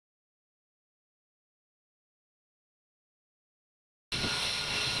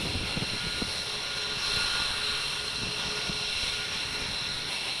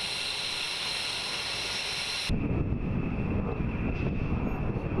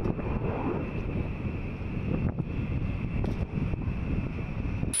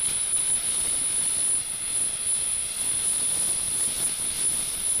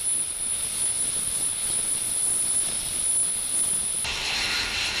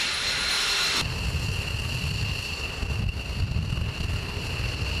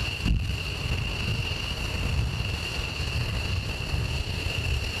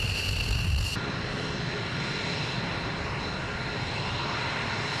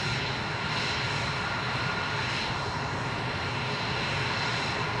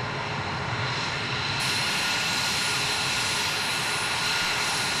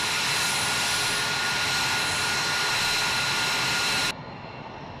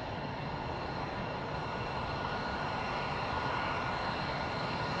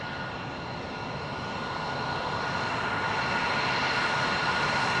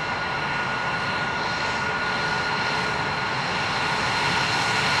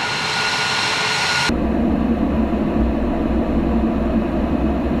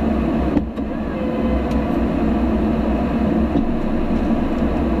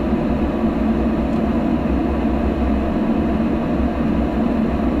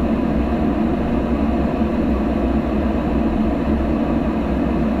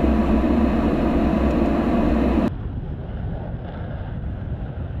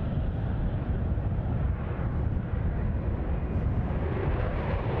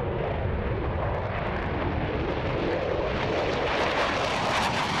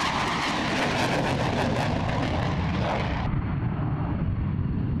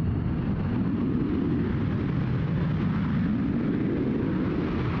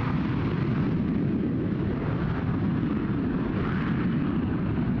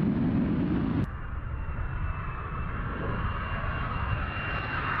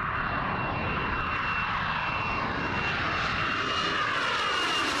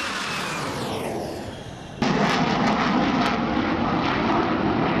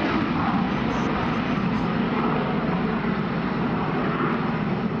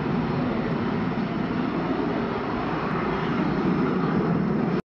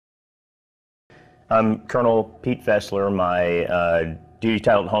I'm Colonel Pete Fesler. My duty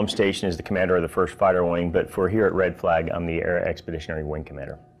title at home station is the commander of the 1st Fighter Wing, but for here at Red Flag, I'm the Air Expeditionary Wing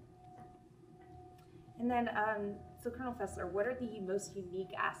Commander. And then, so Colonel Fesler, what are the most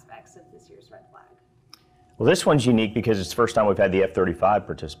unique aspects of this year's Red Flag? Well, this one's unique because it's the first time we've had the F-35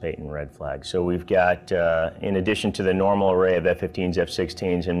 participate in Red Flag. So we've got, in addition to the normal array of F-15s,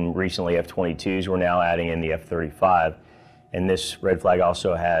 F-16s, and recently F-22s, we're now adding in the F-35. And this Red Flag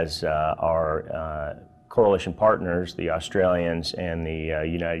also has our coalition partners, the Australians and the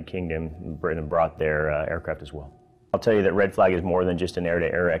United Kingdom. Britain brought their aircraft as well. I'll tell you that Red Flag is more than just an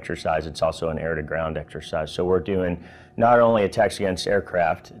air-to-air exercise, it's also an air-to-ground exercise. So we're doing not only attacks against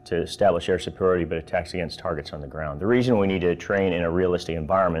aircraft to establish air superiority, but attacks against targets on the ground. The reason we need to train in a realistic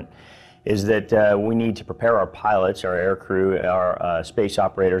environment is that we need to prepare our pilots, our air crew, our space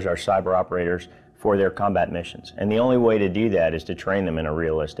operators, our cyber operators for their combat missions. And the only way to do that is to train them in a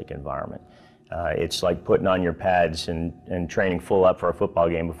realistic environment. It's like putting on your pads and training full up for a football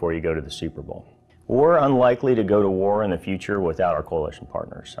game before you go to the Super Bowl. We're unlikely to go to war in the future without our coalition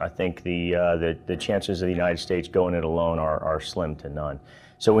partners. I think the chances of the United States going it alone are slim to none.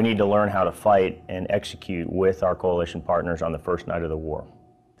 So we need to learn how to fight and execute with our coalition partners on the first night of the war.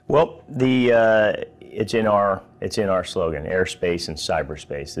 Well, it's in our slogan: airspace and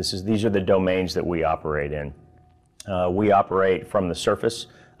cyberspace. These are the domains that we operate in. We operate from the surface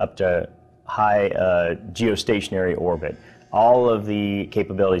up to high geostationary orbit. All of the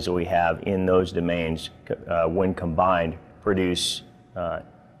capabilities that we have in those domains, when combined, produce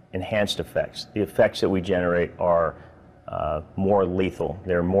enhanced effects. The effects that we generate are more lethal.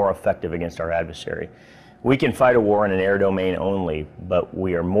 They're more effective against our adversary. We can fight a war in an air domain only, but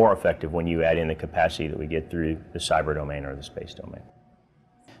we are more effective when you add in the capacity that we get through the cyber domain or the space domain.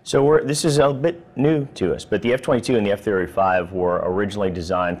 So this is a bit new to us, but the F-22 and the F-35 were originally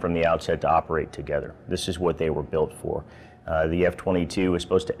designed from the outset to operate together. This is what they were built for. The F-22 was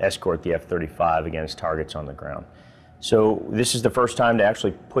supposed to escort the F-35 against targets on the ground. So this is the first time to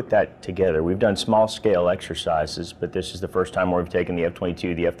actually put that together. We've done small-scale exercises, but this is the first time where we've taken the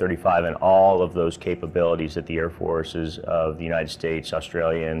F-22, the F-35, and all of those capabilities that the Air Forces of the United States,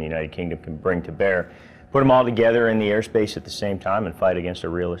 Australia, and the United Kingdom can bring to bear, put them all together in the airspace at the same time and fight against a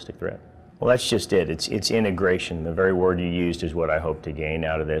realistic threat. Well, that's just it. It's integration. The very word you used is what I hope to gain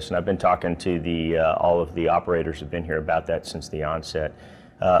out of this. And I've been talking to all of the operators who've been here about that since the onset.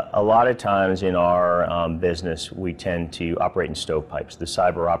 A lot of times in our business, we tend to operate in stovepipes. The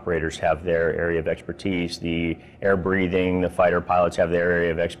cyber operators have their area of expertise. The air breathing, the fighter pilots have their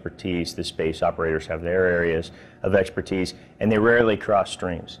area of expertise. The space operators have their areas of expertise, and they rarely cross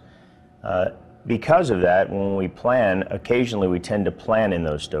streams. Because of that, when we plan, occasionally we tend to plan in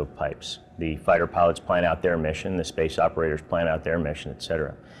those stovepipes. The fighter pilots plan out their mission, the space operators plan out their mission,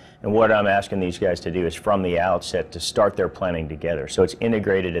 etc. And what I'm asking these guys to do is from the outset to start their planning together. So it's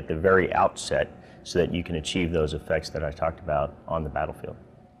integrated at the very outset so that you can achieve those effects that I talked about on the battlefield.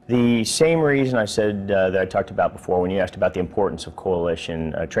 The same reason I said that I talked about before when you asked about the importance of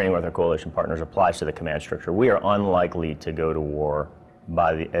coalition, training with our coalition partners applies to the command structure. We are unlikely to go to war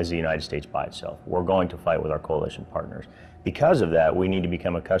as the United States by itself. We're going to fight with our coalition partners. Because of that, we need to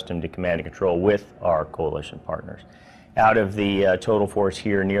become accustomed to command and control with our coalition partners. Out of the total force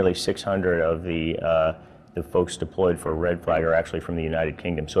here, nearly 600 of the folks deployed for Red Flag are actually from the United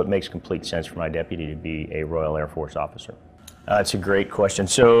Kingdom, so it makes complete sense for my deputy to be a Royal Air Force officer. That's a great question.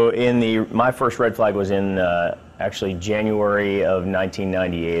 So my first Red Flag was in actually January of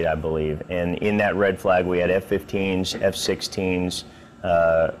 1998, I believe, and in that Red Flag we had F-15s, F-16s,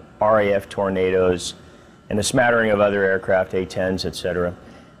 RAF Tornadoes, and a smattering of other aircraft, A-10s, etc.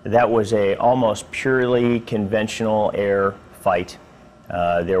 That was a almost purely conventional air fight.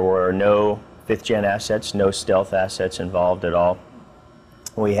 There were no 5th-gen assets, no stealth assets involved at all.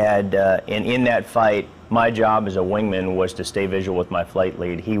 We had, and in that fight, my job as a wingman was to stay visual with my flight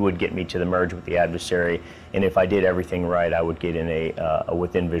lead. He would get me to the merge with the adversary, and if I did everything right, I would get in a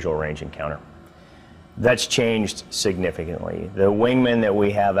within visual range encounter. That's changed significantly. The wingmen that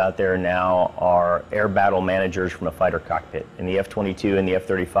we have out there now are air battle managers from a fighter cockpit. In the F-22 and the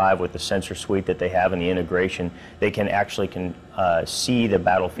F-35, with the sensor suite that they have and the integration, they can actually see the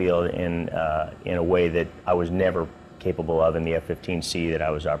battlefield in a way that I was never capable of in the F-15C that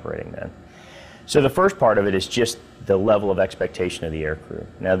I was operating then. So the first part of it is just the level of expectation of the aircrew.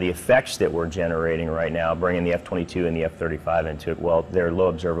 Now the effects that we're generating right now, bringing the F-22 and the F-35 into it, well, they're low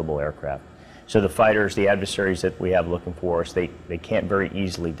observable aircraft. So the fighters, the adversaries that we have looking for us, they can't very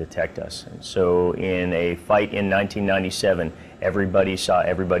easily detect us. And so in a fight in 1997, everybody saw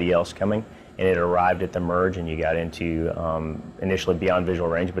everybody else coming, and it arrived at the merge, and you got into initially beyond visual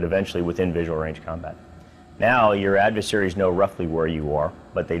range, but eventually within visual range combat. Now your adversaries know roughly where you are,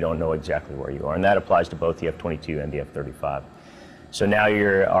 but they don't know exactly where you are, and that applies to both the F-22 and the F-35. So now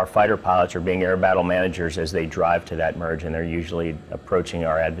our fighter pilots are being air battle managers as they drive to that merge, and they're usually approaching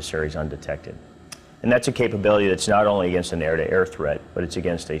our adversaries undetected. And that's a capability that's not only against an air-to-air threat, but it's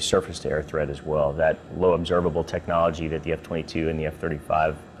against a surface-to-air threat as well. That low observable technology that the F-22 and the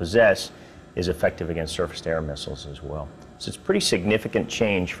F-35 possess is effective against surface-to-air missiles as well. So it's a pretty significant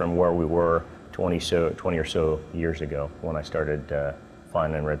change from where we were 20 or so years ago when I started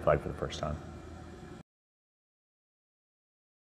flying in red flag for the first time.